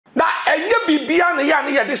bibia na ya na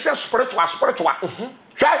ya de spiritual hwa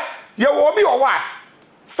ye wo bi owa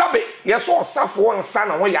sabe ye so osafo nsa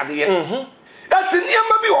na wo yade ye ati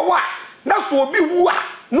niam bi owa na so obi wu a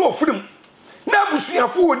na ofirim na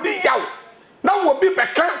busuafo odi yaw na wo bi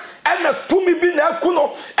beka ena tumi bi na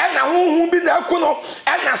akuno ena honhom bi na akuno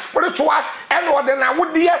ena spiritual ena ode na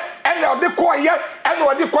wode ena ode koye ena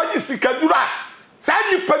ode kwaji Sika Duro sa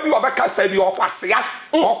nipa bi obeka sa bi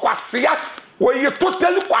okwasea wo ye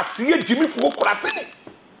totally kwasea jimifu okurase ni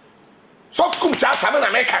sof Kumchacha na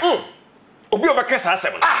meka obi obeka sa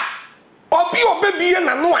asem obi obebiye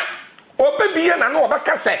na no a obebiye na no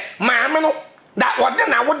obeka se maame no da ode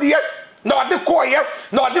na wode na ode koye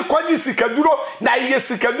na ode kwaji Sika Duro na ye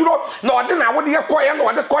Sika Duro na ode na wode koye na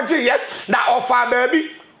ode kwaji ye na ofa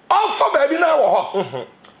baabi na wo ho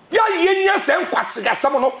ya yenya se nkwasega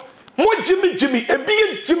sam no mo jimi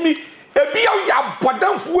ebi ya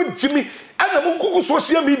bodanfo jimi ana mo gugu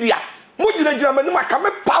social media mo jina mani maka me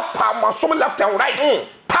papa masom left and right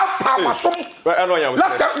papa masom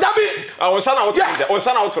left and dabi on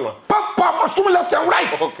sana auto no papa masom left and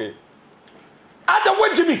right okay ada wo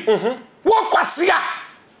jimi wo kwasea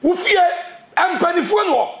wo fie empanifo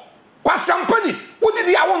no kwasampani wo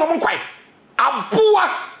didi awo no mkwai aboa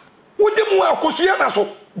wo di mu akosuye na so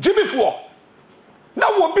jimifo na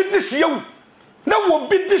wo bi disiewu na wo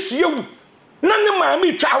bi disiewu na ne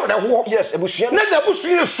maami twa awre ho yes ebusuya na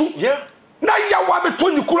ebusuya su yeah na ya wa be to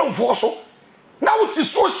ni kuramfo so na wo ti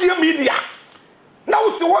social media na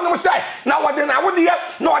wo ti wonu say na wo de na wo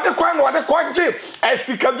de kwa je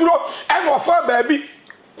Sika Duro e no fa baabi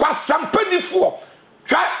kwa sampanifo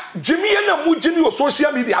twa jimi na mu jimi o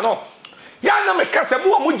social media no ya na me kase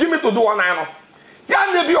mu jimi dodo wona no ya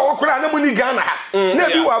na bi okura na mu ni Ghana ha na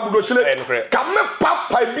bi wa abudochile ka me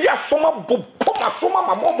papa bi asoma bobo masoma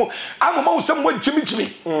mamomo amama wo se mo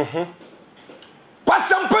jimi kwa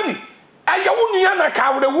sampani aya wo nua na ka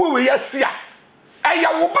awre wo we yasia aya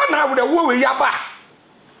wo ba na awre wo we yaba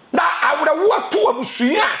na awre wo to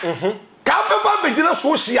abusuya ka beba begina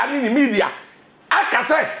social ni media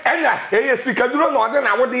akase enya eye Sika Duro na ode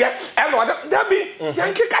na wode e na ode dabi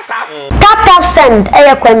yanke kasa tap send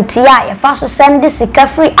kwantia ya fa so send Sika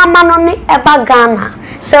free amano ni eba Ghana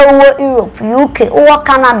se wo Europe UK wo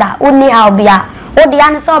Canada oni how bia o de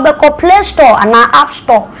an se obeko Play Store ana App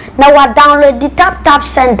Store na wa download the tap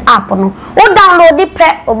send app no o download the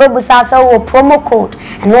pe obebusa se wo promo code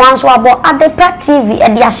and once wa bo Adepa TV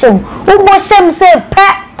e dia shem wo bo shem se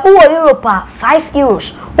pe wo Europe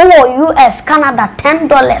 €5 wo US Canada $10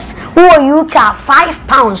 wo UK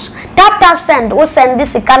 £5 tap send wo send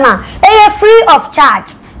this Sika free of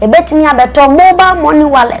charge e betimi abeto mobile money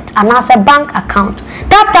wallet and as a bank account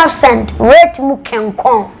tap send rate mu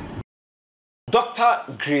kenkon Dr.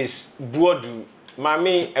 Grace Boadu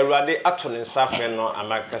mami erade ato ne nsafe no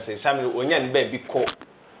amaka se samle onya ne ba bi ko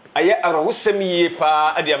aye arahusem yie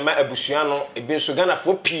pa ade ama abusua no ebi nso Ghana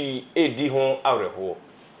fo pi edi ho areho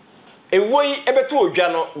ewoi ebeto odwa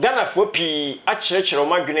no Ghana fo pi akyerɛkyerɛ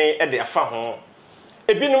omadwene ede afa ho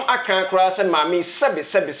ebinum aka kora se mami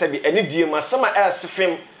sebe eni die ma sama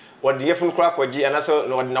asefem wode yefun kora kwaji anase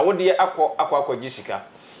wode na wode akwaji sika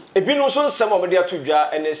ebinum so nsem obede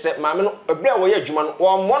atodwa ene se mami no ebra wo ye adwuma no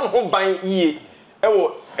wo mon ho ban yie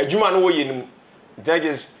ewo adwuma no wo ye nim that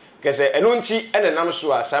is kese eno nti ene nam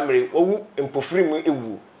so asamre owu empofiri mu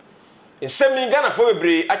ewu nsemi Ghana fo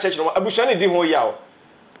bebre akyerɛkyerɛ abusua ne di ho yawo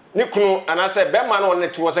ni kunu anase be ma no ne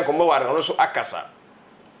to se ko maware no so akasa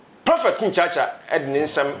Prophet Kumchacha edne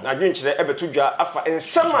nsem adwenkyerɛ ebetodwa afa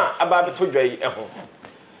nsem a aba betodwa yi eho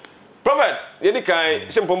Prophet yedi kai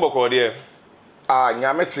simpombo ko de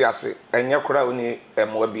nyame te ase enye kora oni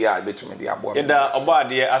emwa bia betumi de abo ida obo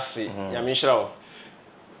ade ase nyame nhira wo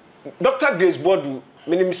Dr. Grace Boadu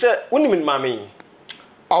minim se woni mame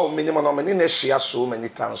aw minim no meni na hia so many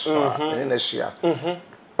times meni na hia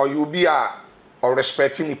o you be or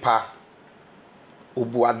respecting nipa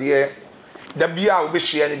obuade da bia obe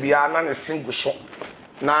hia ni bia na ne singu so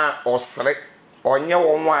na osre onye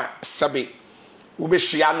wonwa sabe obe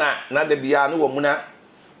hia na da bia na womuna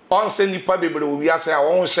onse nipa bebre obi ase a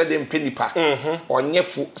won hye de mpe nipa onye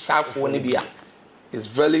fu safo ni bia is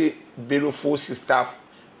very beautiful sister,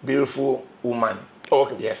 beautiful woman.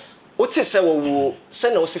 Okay. Yes. What is wo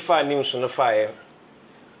se na osifa news no fae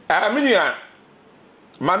minia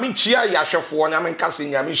mami chia ya hwefo nya men kase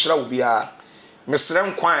nya me hira obi a mesrɛ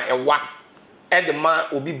nkwan ewa edema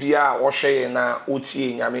obi bia wo hweye na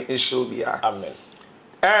otie nya me hira obi a amen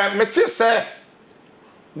meti se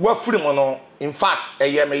wafiri mo no in fact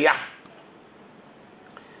eye me ya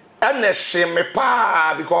ene hye me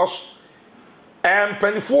pa because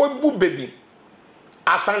penifo bu baby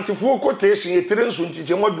asantifo quotation etire nso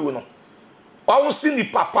ntije modu no ɔwo si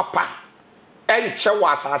nipa papa enche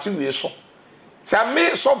wa asase we so sa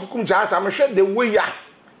me sof Kumchacha me hwe the way ya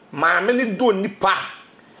maame ni do nipa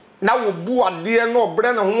na wo bu ade na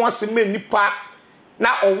obre ne ho aseme nipa na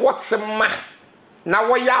owotema na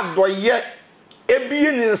wo ya doye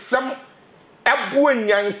ebie ni nsem ebu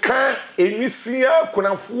anyanka enwisia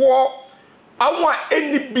kunafo awa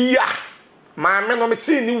enibia maame no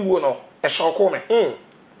meti ni wuo no esoko me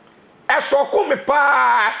esoko me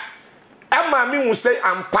pa ama mi hu sei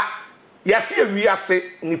ampa yase awiase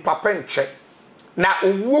ni papa nche na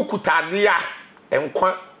owuo kutade a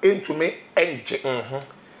enkwa entume enje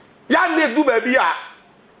ya ne du ba bi a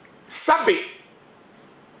sabe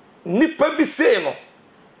nipa bi sei no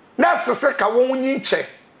na sese ka won nyinche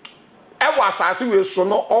ewa asase we so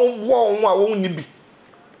no onwo onwo a won ni bi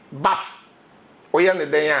but oye ne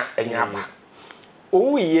den a enya ba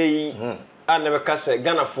owu yi anabeka se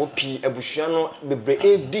Ghana fo pi abusua no bebre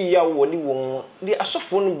edi ya woni won di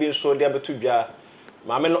asofo no bi so di abeto dwa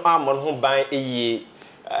maame no amon ho ban eyie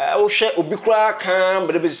wo hwe obi kura kan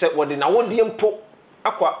bere bi se wodi na wodi mpo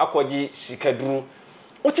akwaji Sika Duro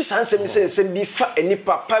woti sansem se bi fa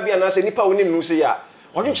enipa pa bi anase nipa woni nu se ya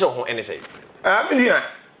wodun kire ho ene se amenia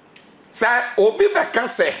sa obi be kan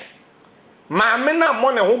se maame na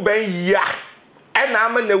mo ne ho ban yia ena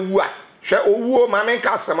ama na wu a hwe owuo maame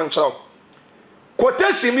ka asem nkyerɛ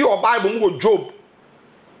quotation me or Bible mu Job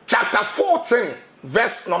chapter 14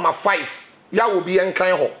 verse number 5 ya will be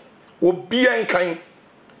enkan ho obi enkan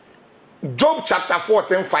Job chapter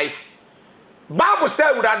 14 5 Bible say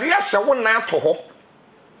urade ya hye wo na to ho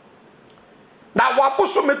na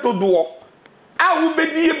waboso metodo a wo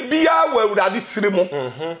bedi bia wa urade tire mu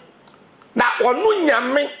na onu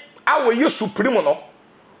nyame a wo ye supreme no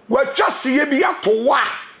wa twase bi ato wa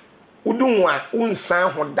udun a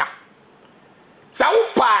unsan ho da sa wo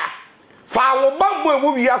pa fa wo bambo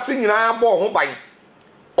ewo wiase nyina bo ho ban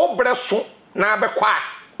obre so na abekwa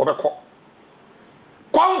obekọ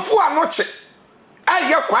konfu anoche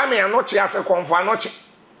aye kwa me anoche ase konfu anoche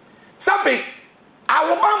sabe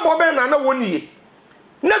awo bambo be na woni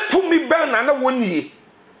na tumi be na woni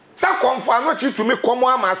sa konfu anoche tumi komo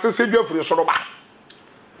ama asese dwafiri soro ba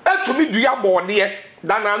atumi dua bode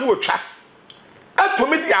dana na otwa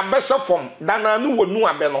atumi di abese fom dana na wonu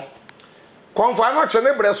abe no konfa no che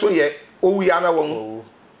ne breso ye owu ya na won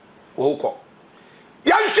owuko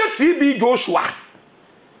ya hwe TB Joshua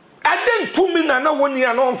aden tumi na woni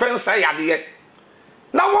ya no mfensa yade ye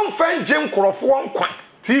na won fan je nkrofo nkwa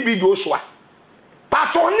TB Joshua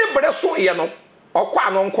pato ne breso ye no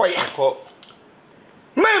okwa no nko ye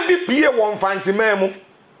man bi pie won fanti memu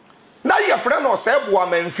na ye frɛ no sebu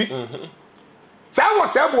amanfi sa wo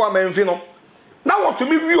sebu amanfi no na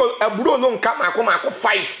wotumi wi aburo no nka mako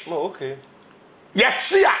 5 okay ya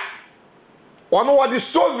chia ono wodi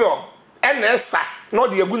sovio enesa no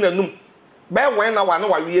de egu nanum be wen na wa no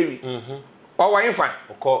wa wi o wa infa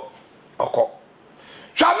oko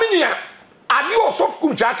twaminia ade osof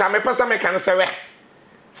Kumchacha me pesa me kan sewe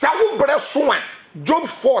sa wo bre so a Job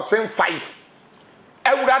 14:5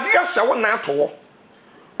 ewurade ya hye wo na to wo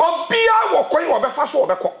obia wo kwen wo be fa so wo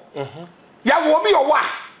be ko ya wo obi o wa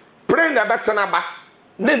pray na betena ba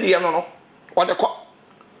ne de no o de ko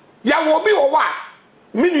ya wo bi wo wa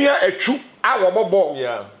minua atwu a wo bobo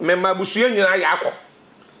me mabusuya nyina ya akọ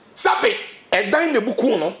sabe edan ne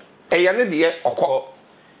buku no eye ne de okọ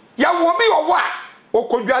ya wo bi wo wa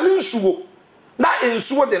okodwale nsuwo na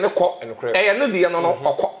ensuwo de ne kọ eye ne de no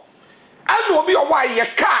okọ ana obi wo wa ye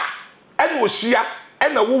ka ana ohia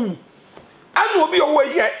ana wowu ana obi wo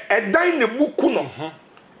ye edan ne buku no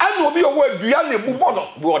ana obi wo adua ne bubo no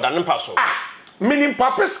bi oda ne mpaso minim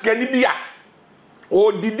papes gani bia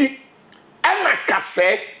o didi ena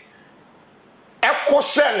kase ekwo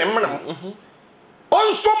hye ne menam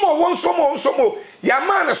onsomo ya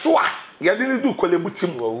ma ne so a ya de ne du kolebutim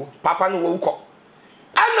papa no wo ko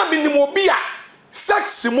ana minim obi a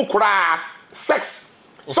sex mu kura sex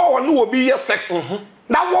so wonu obi ye sex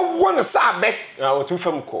na wo ne sa be wotu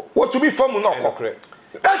fam ko wotu bi fam no ko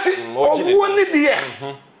ati owo ni de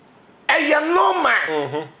eye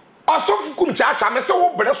normal osof Kumchacha me se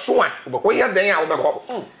wo bre so a wo ye den a wo be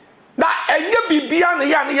ko na enye bibia ne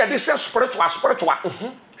ya ne ye de spiritual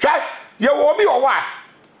try ye wo bi o wa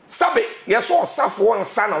sabe ye so osafo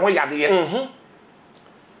nsa na wo yade ye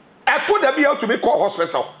eto da bia to be call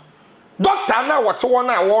hospital doctor na what won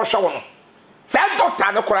na wo hwe won say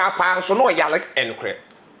doctor ne kora pa nso no yale enkre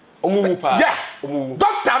omumu pa omumu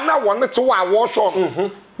doctor na won te wa wo hwe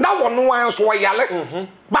na won wan so yale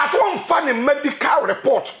but won fa ne medical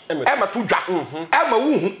report e ma to dwa e ma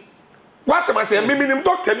wuhu what am I say miminim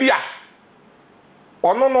doctor bia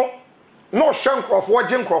ono no no shankrofo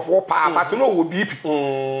jenkrofo pa but no wo BP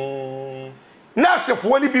nurse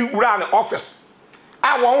fo ni bi wura na office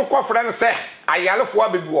a won ko frɛ say ayalefo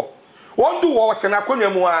abeguo won do wo tena konwa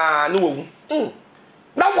mu a na wo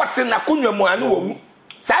na wote na konwa mu a na wo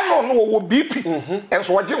say no no wo BP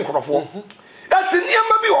enso wo jenkrofo ati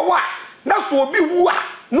niam bi wo a na so obi wu a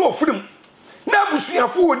na ofirim na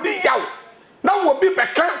busuafo odi yaw na wo bi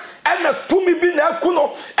beka ena tumi bi na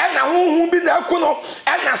akuno ena honhom bi na akuno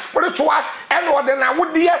ena spiritual ena ode na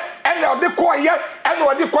wodie ena ode koye ena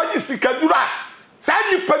ode kwaji Sika Duro sa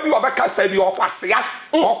nipa bi obeka sa bi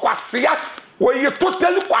okwasea wo ye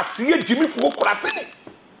totally kwasea jimifu okurase ni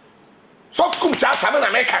sof Kumchacha na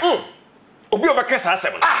meka obi obeka sa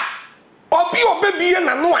asem obi obebiye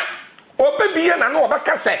na no a obebiye na no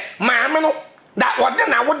obeka sa maame no da ode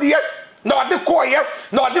na wodie na ode koye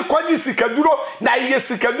na ode kwaji Sika Duro na ye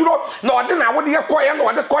Sika Duro na ode na wode ye koye na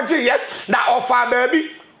ode kwaji ye na ofa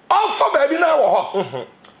baabi na wo ho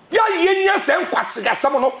ya yenya se nkwasega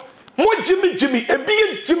sam no mo jimi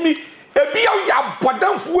ebi ya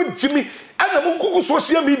bodanfo jimi ana mo gugu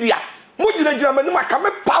social media mo jina mani maka me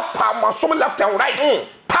papa masom left and right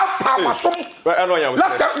papa masom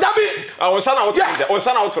left and dabi on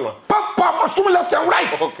sana auto no papa masom left and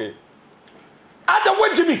right okay ada wo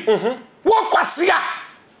jimi wo kwasea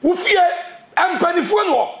wo fie empanifo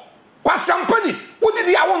no kwasampani wo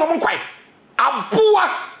didi awo no mkwai aboa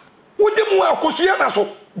wo di mu akosuye na so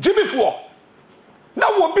jimifo na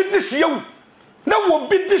wo bi disiewu na wo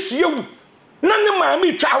bi disiewu na ne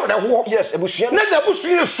maami twa awre ho yes ebusuya na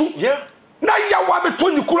ebusuya su yeah na ya wa beto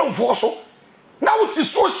ni kuramfo so na wo ti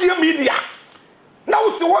social media na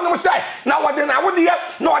wo ti wonu say na wode na wode ye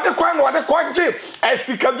na wode kwa na wode kwa je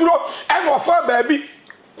Sika Duro e no fa baabi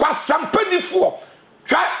kwa sampanifo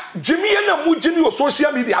twa jimiye na mu jimi o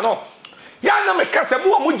social media no ya na me kase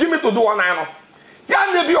mu jimi dodo wona no ya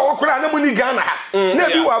na bi okura na mu ni Ghana ha na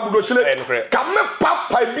bi wa abudochile ka me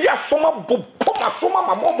papa bi asoma bobo masoma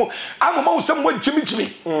mamomo amama usem mo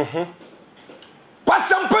jimi kwa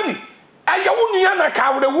sampani aya wonu na ka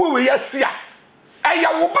awre wo we yasia aya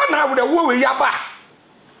wo ba na awre wo we yaba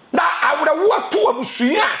na awre wo to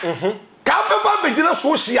abusuya ka beba begina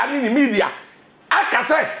social ni media aka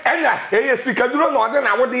say enya eye Sika Duro na ode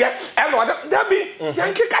na wode ye e na ode dabi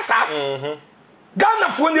yanke kasa Ghana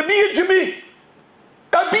fo ne bi jimi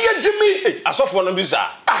abiye jimi asofo no bi za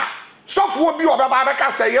sofo bi obaba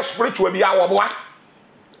beka say ye spiritual bi awoboa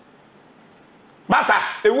basa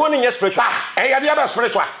ewo ni ye spiritual eye de be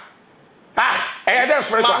spiritual eye de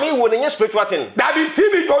spiritual mami wo ni ye spiritual thing dabi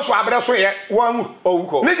TV Joshua abreso ye wangu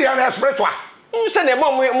owuko ni de na spiritual se ne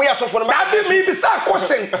mo ya asofo no dabi mi bi sa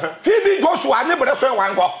question TV Joshua ne breso ye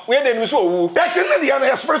wango we de nim so owu that ni de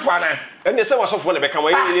na spiritual na ene se wasofo ne be kan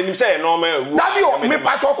we nim se no ma owu dabi o me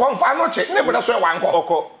pa cho konfa no che ne breso ye wango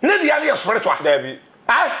oko ne de na spiritual dabi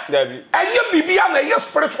dabi enye bibia na ye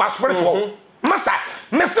spiritual masa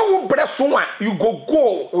me se wo breso a you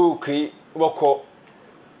go okay woko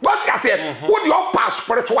but I said what your past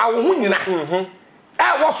spiritual wo nyina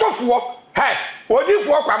wo sofo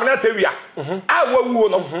odifo kwamna tewia awuo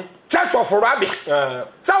no church of rabbi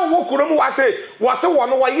sa wo kurom wa se wo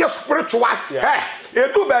no ye spiritual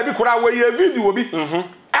edu ba bi kura wo ye video bi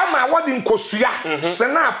ama wodi nkosua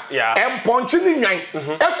snap emponchi ni nwan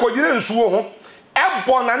ekogire nsuo ho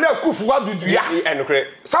ebona na akufu adudua enukre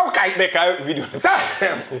sa wo kai video sa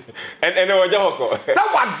ene wo jahoko sa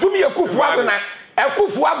wadumi akufu adona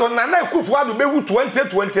akufu adona na akufu adu bewu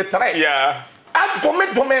 2023 yeah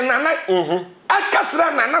adome nana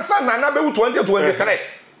akatra nana sa nana bewu 2023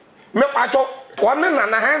 me pacho wona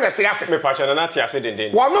nana han na tiase me pacho nana tiase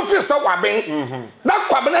denden wono fi so waben na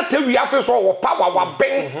kwabena tewi afi so wo pa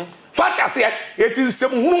waben so tiase eti nsem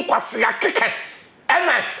hunu kwase akeka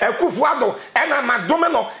ena ekufu ado ena madome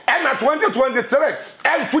no ena 2023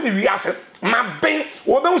 entu ni wiase maben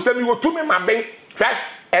wo be nsem wo tumi maben hwa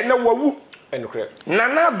ena wawu enukre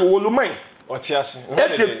nana do woluman otiase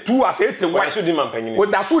ete tu as ete wa so di mampani o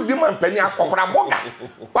da so di mampani akokora boga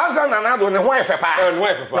kwanza nana do ne ho ye fe pa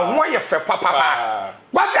na ho ye fe pa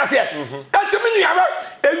what I say ete mi ni aba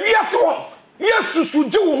ewiase won yesusu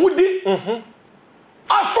je wo hudi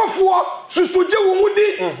afofo susu je wo hudi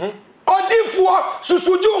odifo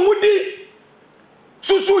susu je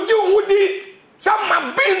wo hudi sama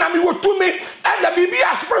bin na mi wotumi and bibi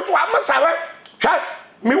spiritual amasawe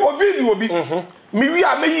mi wo video bi mi wi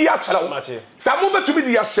a meyi a chalaw sa mo betumi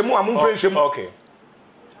di yasemu a mo mfenshemu okay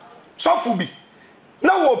so fu bi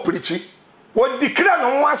na wo preachi wo dikira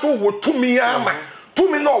no ho aso wo tumi ama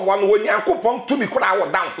tumi no wo no nyankopon tumi kura wo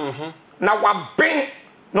down na wa ben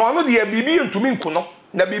na ono de bibi ntumi nkuno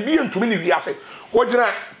na bibi ntumi ni wiase wo gina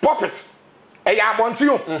puppet e ya abonti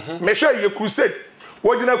yo me hwe ye crusade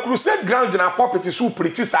wo gina crusade ground na property so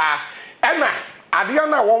pretty sa e na ade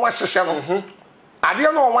na wo wa hyehye no ade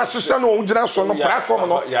na wo wa hyehye no wo gina so no platform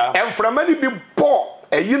no emframa ni bi bo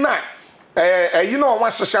eyi na wo wa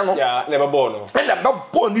hyehye no ya never born no and the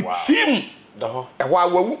bo ni team da ho e wa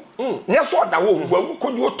wawu nya so da wo wawu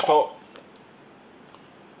kodu to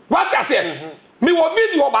what I say me wo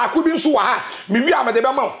video ba ko bi nso wa ha me wi amede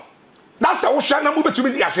be ma that's how hwa na mo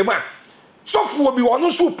betumi di asema so fu bi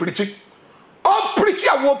wono so preach o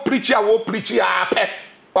preach a pe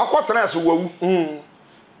akotena ase wawu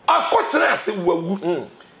akotena ase wawu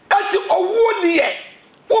ati owu de ye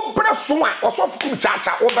wo bre so a osofu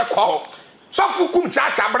Kumchacha wo be ko sofu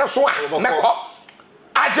Kumchacha bre so a me ko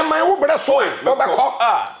ajeman wo bre so a wo be ko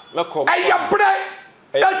me ko aya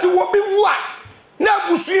bre ati wo bi wu a na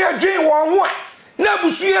busu ye dwen wo ho a na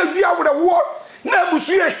busu ye di awre wo na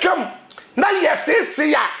busu ye kam na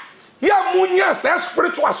yetete ya munya se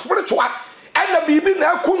spiritual and bibi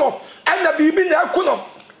na akuno and bibi na akuno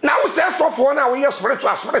na wo se sofo na wo ye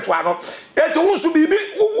spiritual no eti wo su bibi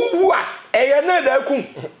wu a eye na da akum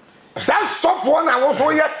se sofo na wo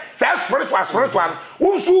so ye se spiritual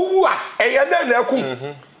wo su wu a eye na akum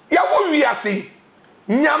ya wo wiase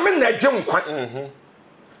nyame na je nkwa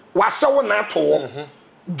wa se wo na to wo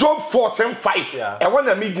Job 14:5 e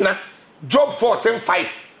wona mi gina Job 14:5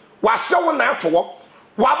 wa se wo na to wo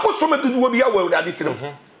wa boso me dudu wo bia wa urade tinu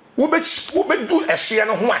wo be du ehye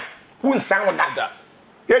no ho a wo nsan wo dada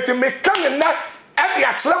yeti me kan na e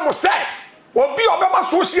dia kire mo se obi obeba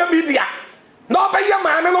social media na obeye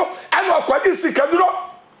maame no e na okwadi Sika Duro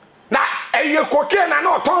na eye koke na na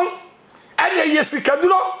oton e na eye Sika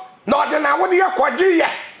Duro na ode na wo de yakwaji ye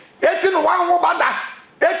eti no wan wo bada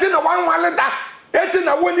eti no wan waleda eti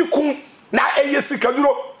na woni kun na eye Sika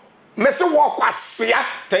Duro me se wo kwasea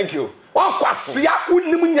thank you okwasia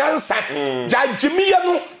unim nyansa jajimiye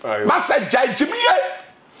no masa jajimiye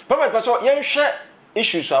papa so yen hwe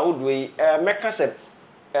issues awodo yi meka se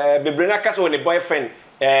bebrena ka se woni boyfriend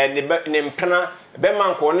ne mpena be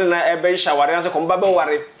man ko ne na ebe shaware na se ko baba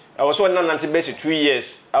ware wo so na nante be 2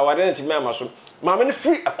 years aware na timi amaso maame ne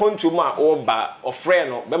free account ma o ba o friend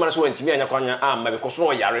no be man so wantimi anya kwanya amma because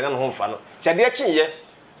no yare na no ho mfa no ti ade achiye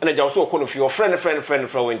na ja wo so ko no fi o friend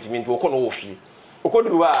wantimi nti wo ko no wo fi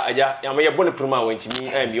okoduwa aja yama ye bone proma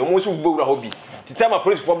wantimi ami o mo so gbowura hobi titama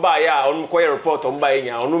police for ba ya onu ko ye report on ba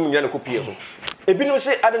nya onu munya na kopie so ebinu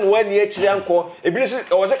se ade no wani e kire anko ebinu se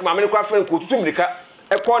o se ma me kwa friend ko tutumrika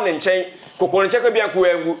e ko ne nchen kokoro nchen ka bia ko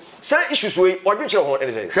angu sa issues we odwekire ho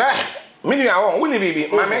ede se hwe mini ya won woni bibi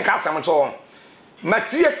ma me ka sam to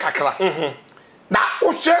matie kakra na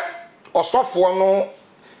uche osofo no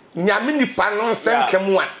nyame nipa no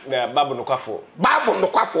nsenkemu a babu no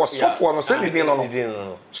kwafo sofo no se ni din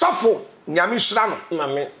no sofo nyame hira no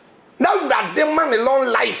mame na urade man long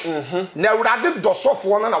life na urade do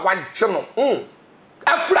sofo no na wagye no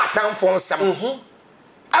afra tanfo nsem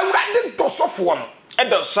urade do sofo no e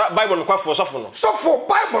do bible no kwafo sofo no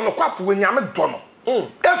bible no kwafo nyame do no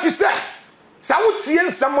efise sa wotie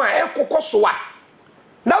nsem a ekokoso a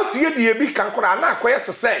na wotie die bi kankora na akoye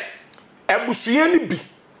te se abusue ni bi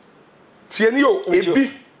tieni o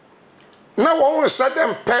ebi na won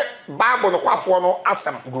sedem pe bible no kwafo no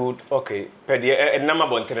asem good okay pe de nama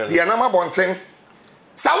bonten no de nama bonten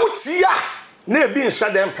sa wutia na ebi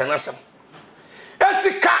nsedem pe na asem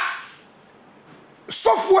etika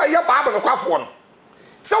sofu ya bible no kwafo no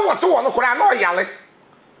se wo se wo no kora na oyale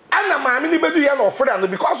ana maami ni bedu ya no ofra no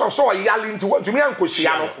because of so oyale nti wantumi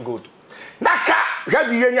ankohia no good naka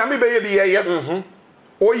hwadi ye nyame be ye bi ye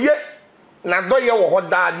oye na do ye wo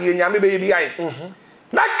hoda de nyame be bi ai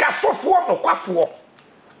na ka sofo no kwafo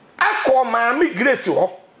akọ maami grace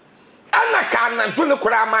ho ana ka na dwene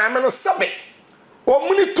kura maami no sebe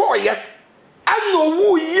omuni toye ana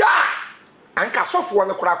owu ya anka sofo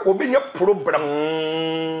no kura ko obenye problem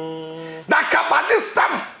na ka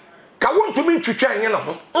badistam ka wontumi ntwitwa anye no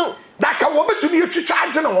ho na ka wo betumi etwitwa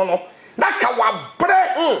agye no ho no na ka wa bre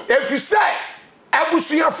efise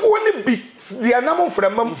abusuafo ni bi de na mo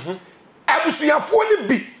mframam abusuafo ni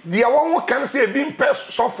bi de won kan se ebi mpe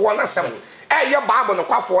sofo na sem eye bible no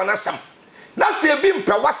kwafo na sem na se ebi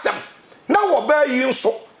mpe wasem na wo ba yi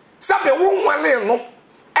nso sabe won wale no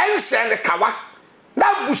enhye ne kawa na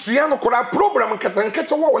abusua no kora problem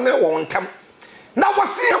ketenkete wo ne wo ntam na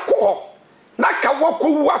wase ko ho na ka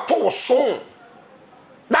wakowu ato so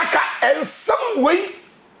na ka ensam wei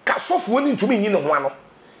ka sofo ni ntumi nyi ne ho ano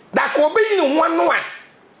na ka obeyi ne ho ano a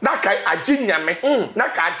na ka agi nyame na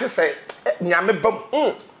ka agi se nyame bam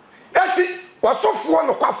eti wasofo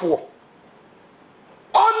no kwafo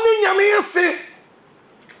oni nyame yesi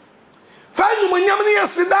fa nyum nyame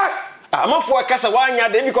yesi da amafo akasa wanya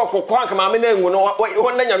de bi kokko anka maame na engu no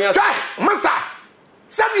won na nyame twa masa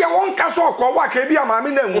said ye won ka so okwo wa ka bi maame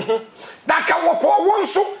na engu da ka wokwo won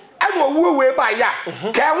so ene owuwe ba ya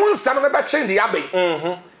ka won nsam na be chen de aben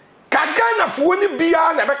ka Ghana fo ni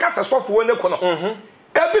bia na be ka sesofo ne ko no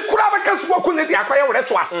ebi kura be ka so ko ne di akoye wure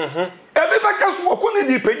to ase ebi be ka so ko ne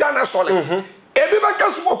di peja na sole ebi be ka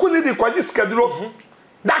so ko ne di kwaji Sika Duro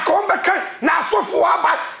da ko be ka na asofo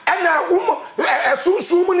aba ena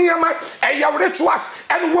sunsun ni yama e yawre to ase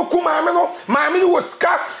ene woku maame no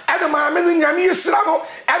woska ene maame no nyame yeshira no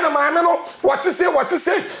ene maame no wotise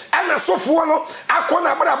ene asofo no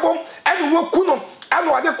akona brabom ene woku no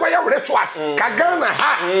ene wade kwa yawre to ase ka Ghana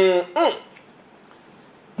ha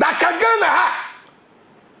da ka Ghana ha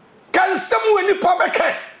kan samu ni pa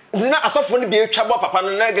beka dina asofo ni bi etwabo papa no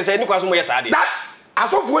na gese ni kwaso mo yesa ade da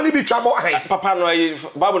asofo ni bi twabo han papa no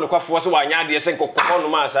babu no kwafo so wanya ade se nkokko no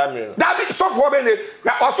ma asa amire no da bi sofo be ne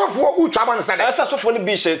asofo u twabo no sade asa sofo ni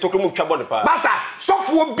bi se tokro mu twabo no pa basa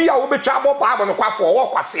sofo bi a wo be twabo babu no kwafo wo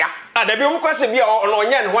kwasea da bi mu kwase bi a no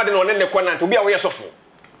onya ne ho ade no ne ko na to bi a wo ye sofo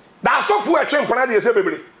da asofo a twempona de se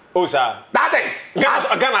bebre o sa da den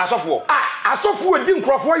Ghana asofo asofo di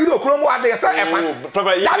nkrofo yi do kromo ade se efa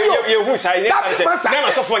papa ye hu sai ne Ghana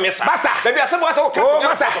asofo nye sa da bi asebo asa wo ka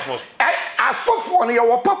asofo asofo ne ye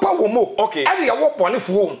wo papa wo mo ene ye wo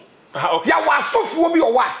bonefo wo ya wo asofo bi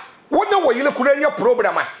o wa wo ne wo yile kura nya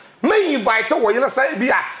program a me invite wo yile sai bi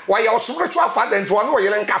a wo ye spiritual father nti wo ne wo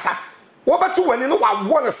yile nkasa wo betu wani no wa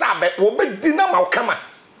wo ne sa be wo be di na ma kama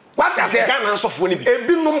what I say Ghana asofo ni bi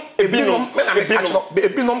ebinom me na me catch no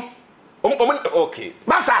ebinom okay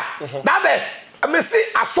masa that me see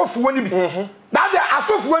asofo ni bi that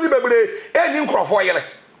asofo ni bebre eni nkrofo yele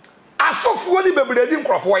asofo ni bebre di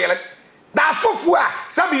nkrofo yele da asofo a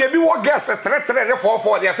sabi ye bi wo guess 3 ne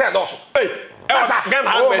 4 dey say doso masa Ghana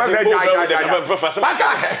ha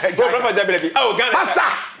masa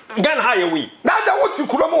Ghana ha ye wi that woti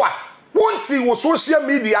kuromo wa wonti wo social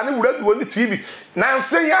media ne wuradu woni TV na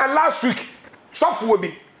nse ya last week sofo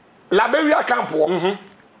bi Liberia camp wo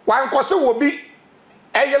wan kose wo bi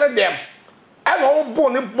eyele dem e wo bo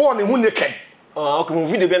ne hu naked okay mo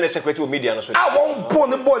video bi na secretary media no so wo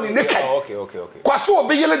bo ne naked okay kwase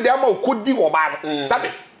obi yele dem a okodi wo ba no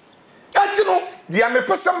sabe ati no dia me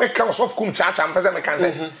pese me kan of Kumchacha pese me kan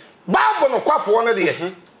say Bible no kwafo no de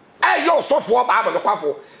e yo sofo Bible no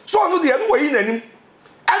kwafo so no de no wo yi nanim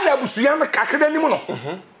ana busuya me kakra nim no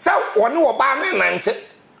say woni wo ba na nante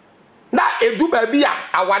na edu ba bi a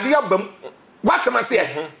awade abam watema say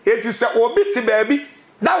eti say obi ti ba bi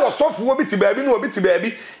da wo sofo obi ti ba bi na obi ti ba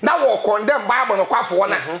bi na wo condemn Bible no kwafo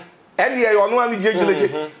na ene ye ono an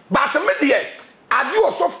jejeje but me de ade wo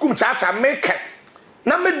sofo Kumchacha make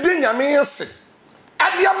na me de nyame yese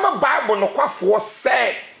ade am Bible no kwafo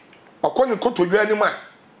say okoni kotodwa ni ma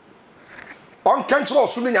on kanchro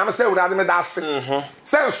so ni nyame say urade me da ase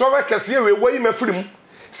say so we kese we yi mafirim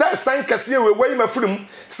say san kese we yi mafirim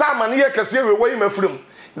say amane ye kese we yi mafirim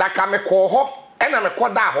na ka me ko ho ena me ko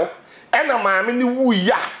da ho ena maame ni wu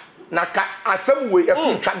ya na ka asem we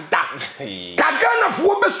etuntwa da ka Ghana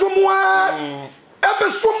fo besomwa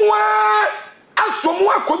ebesomwa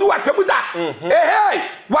asomwa kodu watebuda ehei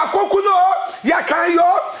wakoku no ya kan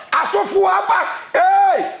yo asofu aba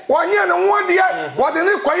wonye ne wodie wode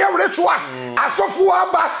ne kwaye wure tuas asofu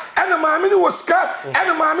aba ene maame ni woska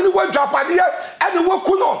ene maame ni wadwapade ene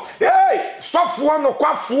woku no sofu no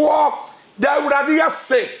kwafo da urade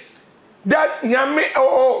yase that nyame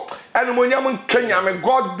ene mo nyam kenyame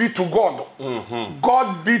God be to God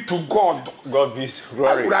God be to God God be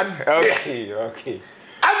glory okay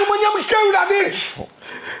ene mo nyam ke urade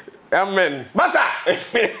amen masa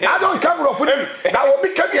I don't come from that will be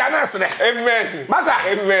kebi anasne amen masa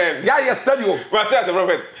amen ya yesterday o what else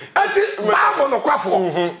prophet ati Bible no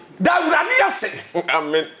kwafo da urade yase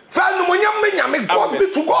amen fa ene mo nyam nyame God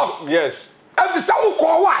be to God yes afisa wo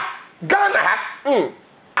ko wa Ghana ha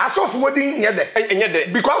asofu wodi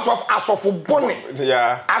nyede because of asofu bone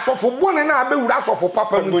asofu bone na be wura asofu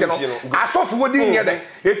papa mu ntino asofu wodi nyede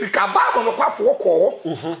eti ka Bible no kwafo ko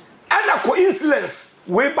ana coincidence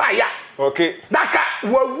we ba ya okay daka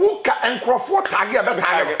wawu ka enkrofo tag ya be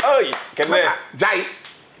tag oi kene jai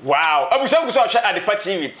wow abusham so hwe Adepa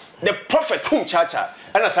TV the prophet Kumchacha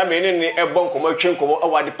ana samene ne ebon komo twenkomo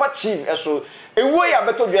awa Adepa TV eso ewo ya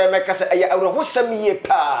beto dwa meka se aya awrehosam ye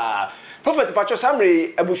pa prophet pacho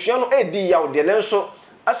samre abushua no edi yaw de nenso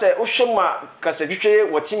ase ohwema kase twetwe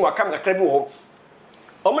watim wakam nakra bi wo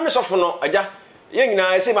omene sofo no aja ye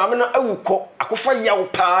nyina ese maame no awuko akofa yaw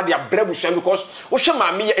pa de abra abushua because ohwe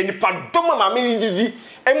maame ye enipa dom maame yigi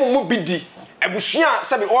emumu bidi abusua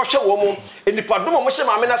sabe ohwe wo mu enipa dom mo hye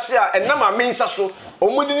maame na se a enna maame nsa so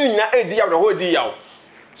omudi ni nyina edi yawo ho edi yawo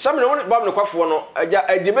sam na won bam ne kwafo no aja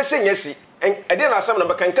ade be se nyesi ade na sam na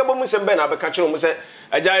be kan kabo mu se be na be ka kire mu se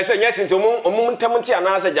aja se nyesi nti omum ntam nti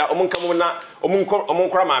ana se ja omum kam na omum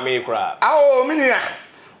kra ma me kra awo minia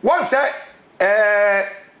won se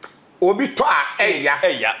obi to a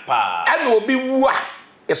eya pa and obi wu a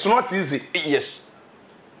it's not easy yes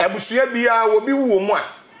abusua bia obi wu mu a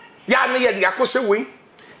ya ne ye de akose wen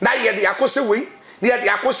na ye de akose wen ne ye de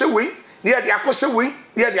akose wen ne ye de akose wen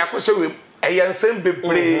ne ye de akose wen ensem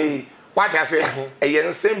bebre what I say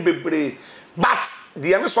ensem bebre but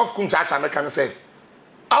the emes of Kumchacha me can say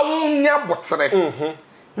awunya botre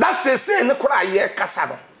that say ne kura ye kasa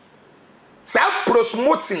no say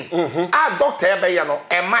promoting a doctor ebe ye no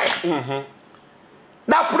emaya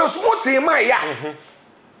that promoting maya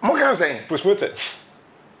mo can say promoted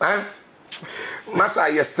masa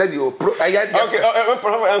yesterday okay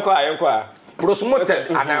enko promoted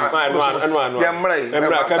and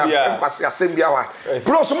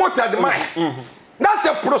promoted my that's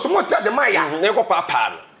a promoted my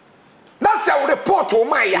that's a report to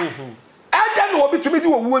my I don't know to me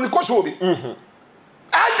do a woman because will be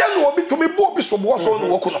I don't know to me Bobby so was on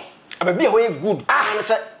Wokuno. I be away good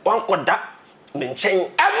one could that maintain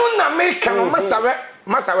I don't make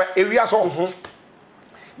Massa area so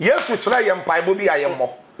yes, which I am Bible I am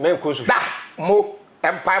more that more.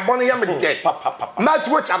 Empire Bonnie am dead.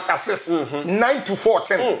 Matthew chapter 6, 9 to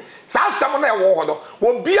 14. Sa someone I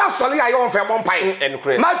will be a solid iron for one pie.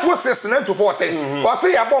 Matthew 6, 9 to 14. Or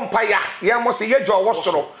say a bompire, Yamos ye jaw was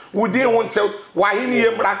so. Would you want to why in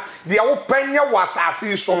Yembra? The old penya was as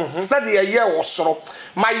he so. Said a year or so.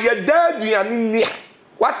 My year dead, you are in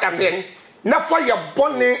what I say. Not for your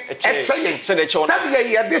bonnet a chain. Said a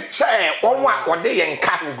year the chair or they and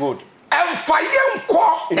cat good. And fire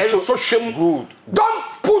and social good. Don't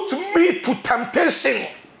put me to temptation.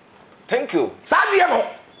 Thank you. Sadiano,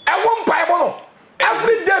 I won't Bible.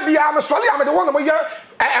 Every day be I'm sorry, I'm the one of your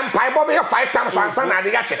and Bible 5 times one son at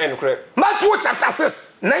the yacht. Matthew chapter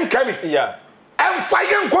 6, 9 coming. Yeah. And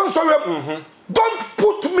fire and console. Don't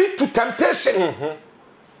put me to temptation.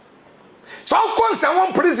 So I'll concern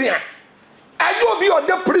one prison. I do be on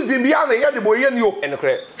the prison beyond the other boy and you. And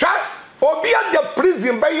try. Or be at the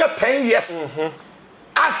prison by your 10 years.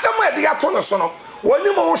 As somewhere the atonosono, when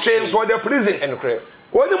you more shames or the prison, and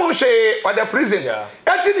when you more shame or the prison,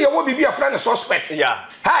 I think you will be a friend of suspect. Yeah.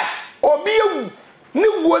 Hi, or be a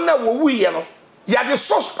new one that we know. Ya the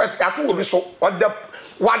suspect at will be so, or the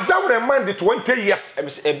what down reminded 20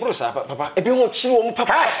 years. A Bruce, Papa, if you want to,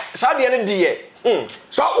 Papa, Saudi and dear.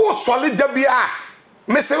 So, oh, solid W.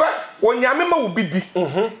 Messenger, when Yamima will be D.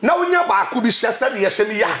 Now, when your back could be said, yes,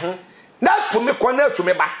 not to me corner to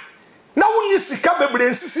me back. Now when you see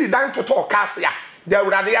Cababrain see down to talk Cassia, the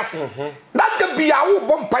radias. Not the be our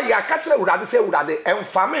bompire catch the radi say radi and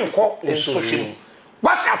famine call in social.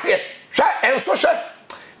 What I said, try and social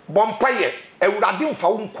bompire, a radin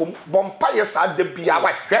faunkum, bompires at the be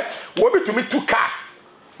our will be to me 2 car.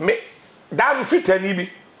 Me down fit any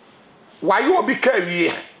why you be carry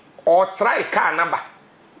or try car number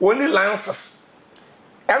only lances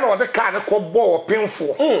and or the car called ball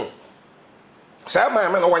painful. Say my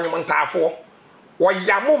man when you want for or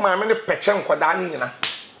yamu my man pechen quadani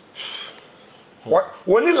what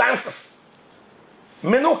only lances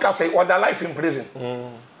Menoka say or the life in prison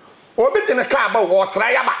or bit in a car about water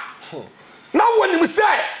now when you say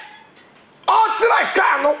oh try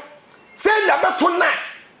car no send the better now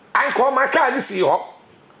and call my car this year or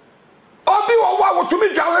be what to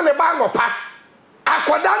me John the bang or pack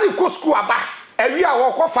aquadani go school about every hour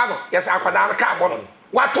walk fan yes aquadani car bonum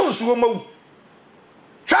what tones you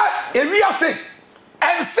try a real say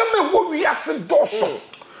and some what we are said dorsal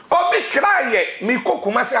or be cry me cook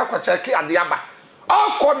must have check at the abba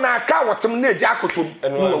all corner car what some near Jacotum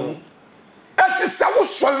and that is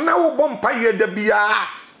so now bompire the beer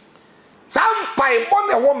some pie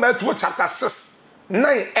bonnet woman to chapter 6 9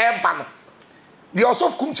 airban the also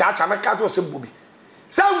of Kumchacha make out was a booby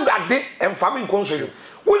some that day and farming console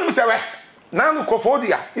when you say now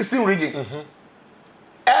Cofodia is still reading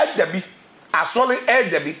add the bee asole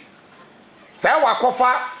Debbie. Say wa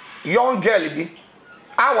kofa young girl bi.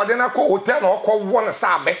 A wode na ko hotel na ko won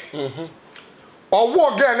sabe.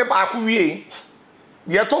 Owo girl ne ba ko wie.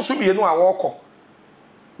 Ye to so mienu a wo ko.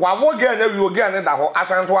 Wa wo girl na wie girl ne da ho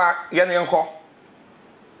asantoa ye ne enko.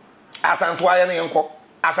 Asantoa ye ne enko.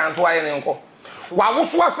 Asantoa ye ne enko. Wa wo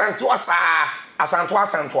so asantoa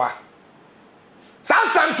asantoa Sa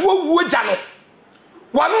asantoa wu gya no.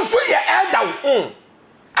 Wa no so ye elda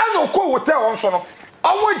I no ko hotel on so no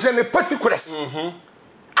owo gene particulars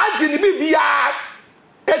agene bibia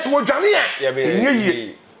et wo dwane a enye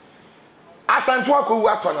yie asantu akowu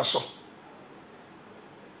ato no so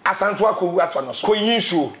asantu akowu ato no so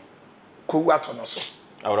koyinsuo kowu ato no so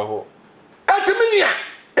awraho etiminia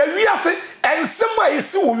ewiase ensem a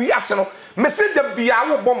esi wo wiase no mese da bia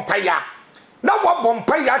wo bompaya na wo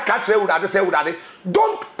bompaya ka kire urade se urade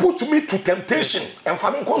don't put me to temptation and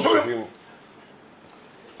famine console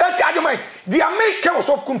eti ademai the Americans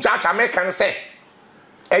of Kumchacha American say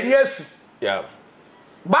enyesi yeah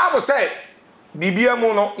Bible say bibia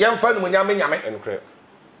mu no yemfa no nyame enkre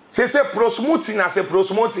se promoting na se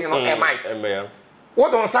promoting no emai wo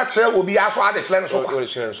don sa kire obi aso ade kire no so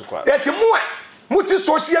kwa eti mu a muti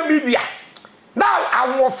social media now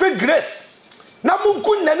our faith grace na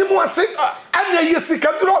munku nani mu ase ana ye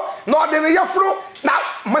Sika Duro na ode ne yefro na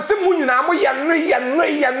mase mu nyina mo ye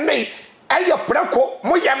ne aye preko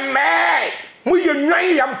mo ye me mo ye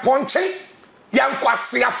nwan ya mponchen ya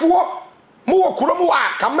nkwasiafo mo wokuro mo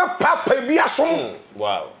a kama papa bi asom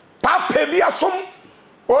wow papa bi asom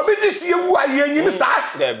obi disi yewu aye nyim sa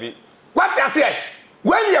dabi what you say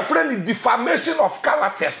when your friend is defamation of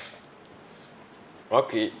characters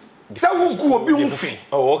okay say who go obi unfi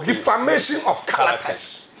defamation of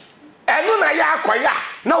characters enu na ya akoya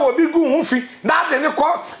na obi gu unfi na de ne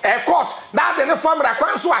court na de ne famra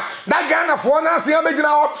kwanso a na Ghana fo na se abegina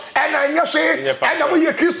ho ena nya hwe ena wo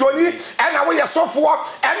ye kristoni ena wo ye sofo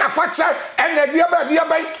ena fache ena dia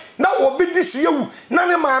ba na obi disiewu na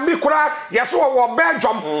ne maami kura yeso wo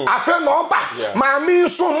bedjom afa na oba maami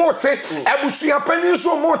nso mote abusua pani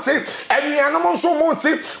nso mote anuanom nso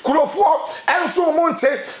mote kurofo enso mote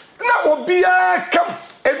na obi kam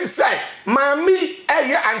evi say maami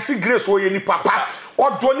eye anti grace wo ye ni papa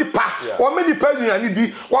odo ni pa o me ni pa nyani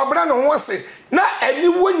di wo bra no ho se na ani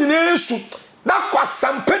wo nyina esu na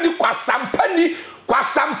kwasampani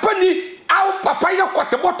aw papa ye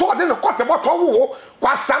kwoteboto de ne kwoteboto wo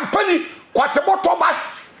kwasampani kwoteboto ba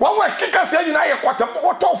wo we kika se nyina ye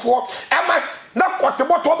kwoteboto fo ema na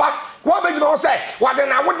kwoteboto ba wo be gina o say wo de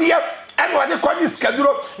na wo de en wo de kwani Sika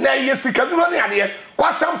Duro na ye Sika Duro ne ade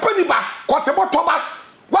kwasampani ba kwoteboto ba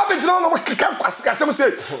wo be gina no kika kwasika se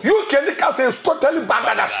say you can say is totally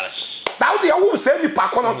badass now the who say ni pa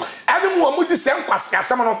kono ene mu amudi se kwasika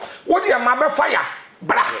se no wo de ma be fire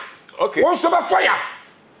bra okay won so be fire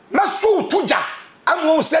na so tuja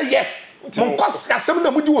am say yes mon kwasika se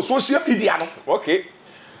na mudi wo social media no okay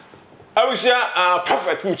awusia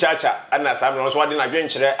perfect Kumchacha ana sam no so wade na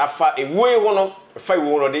dwenkyere afa ewe ho no fa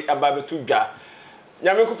ewe ho de aba betu dwa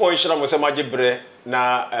nyame kupon hira mo se magebre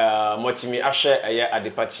na motimi ahwe eye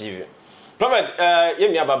Adepa TV prophet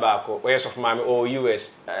yemi ababa ko we of mama o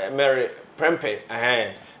US Mary Prempe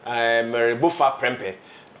Mary Bofa Prempe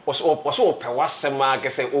was pe wasema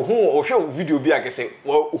kese ohun video bi akese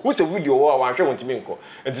ohun se video wo wa hwe wontimi nko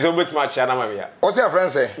enti so betima chia na mama ya o say friend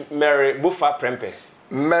say Mary Bofa Prempe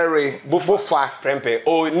Mary Bofa Prempe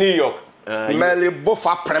o New York Mary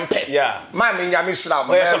Bofa Prempe yeah mama nyame shira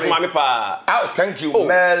Mary so mama pa oh thank you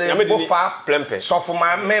Mary Bofa Prempe so for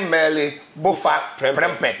mama Mary Bofa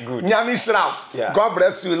Prempe nyame shira God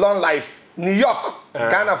bless you long life New York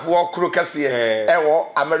Ghana for krokase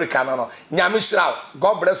ewo America no nyame shira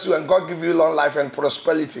God bless you and God give you long life and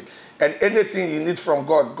prosperity and anything you need from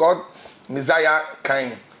God Messiah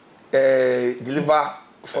can deliver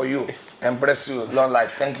for you and bless you long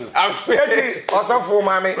life thank you eti osofo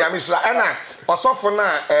mama nyame shira ena osofo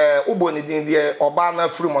na uboni din de oba na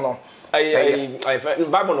furu mo no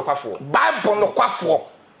Bible no kwafo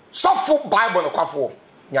sofo Bible no kwafo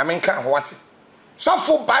nyame nkan ho wate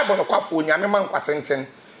sofo Bible no kwafo nyame man kwatenten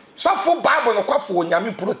sofo Bible no kwafo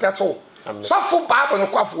nyame protecto sofo Bible no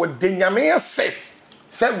kwafo de nyame se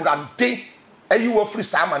urade ayi wo free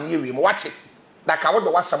sama na yewe mo wate da ka wo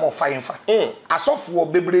do wasam of fire fa asofo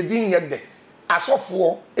bebredi nyede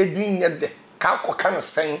asofo edi nyede ka koka no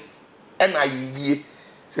sen e na yiwie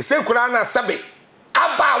se kura na sabe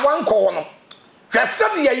aba wanko no hwese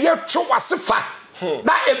de ye twe wasefa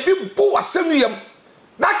na ebi bu wasenu yam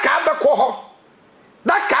da ka be ko ho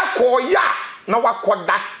da ka ko ya na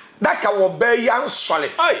wakoda da ka wo be ya nsole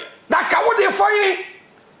da ka wo de foyin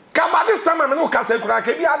ka ba this time me no ka se kura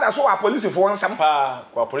ka bi ada so wa police for nsam pa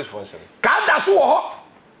kwa police for nsam ka da so ho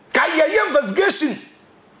ka ye investigation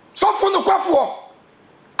so for no kwafo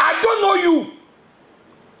I don't know you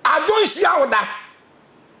I don't share with that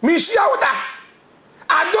me share with that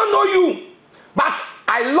I don't know you but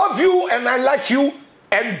I love you and I like you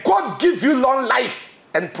and God give you long life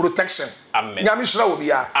and protection. Amen. Nyamishra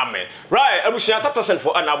obia. Amen. Right, abusia 30%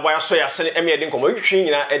 for anaboya so ya sene eme edi nkomo hwehwe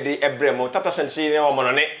nyina edi ebremo 30% si ne o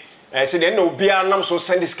monone say den no bia nam so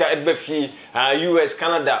send this card be fi US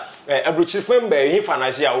Canada abrochiri fam be he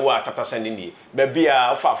finance ya wo atata send ni be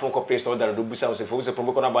bia fa phone call place order do busa so for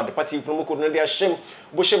promo code about the party promo code no dey shame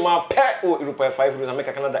bo shame ma pe o Europe 5 euros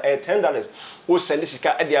America Canada $10 o send this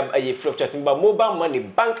card dey aye free of charge ba mobile money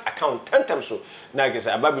bank account 10 times so na get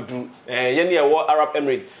say ababi do ye ne wo Arab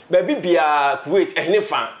Emirates be bia Kuwait ehne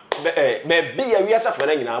fa be bia wi asa fa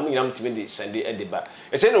na nyina am nyina mtime dey send e ba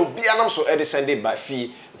e say no bia nam so e dey send ba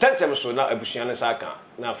fi 10 times so na abusuan na saka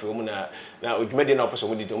na afi omu na odwumade na opeso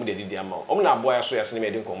omu de didi ama omu na aboa so yasene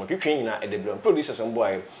me de nkomo twetwe nyina e de blom producers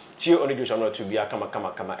mboa tie oni Joshua na to bia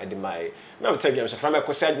kama e de mai na mta bia so from e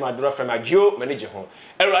kosi adwuma dora from agio manage ho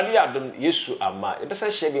Erade adom Yesu ama e be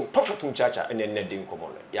say share bi prophet Kumchacha ene de nkomo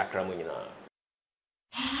no yakra mo nyina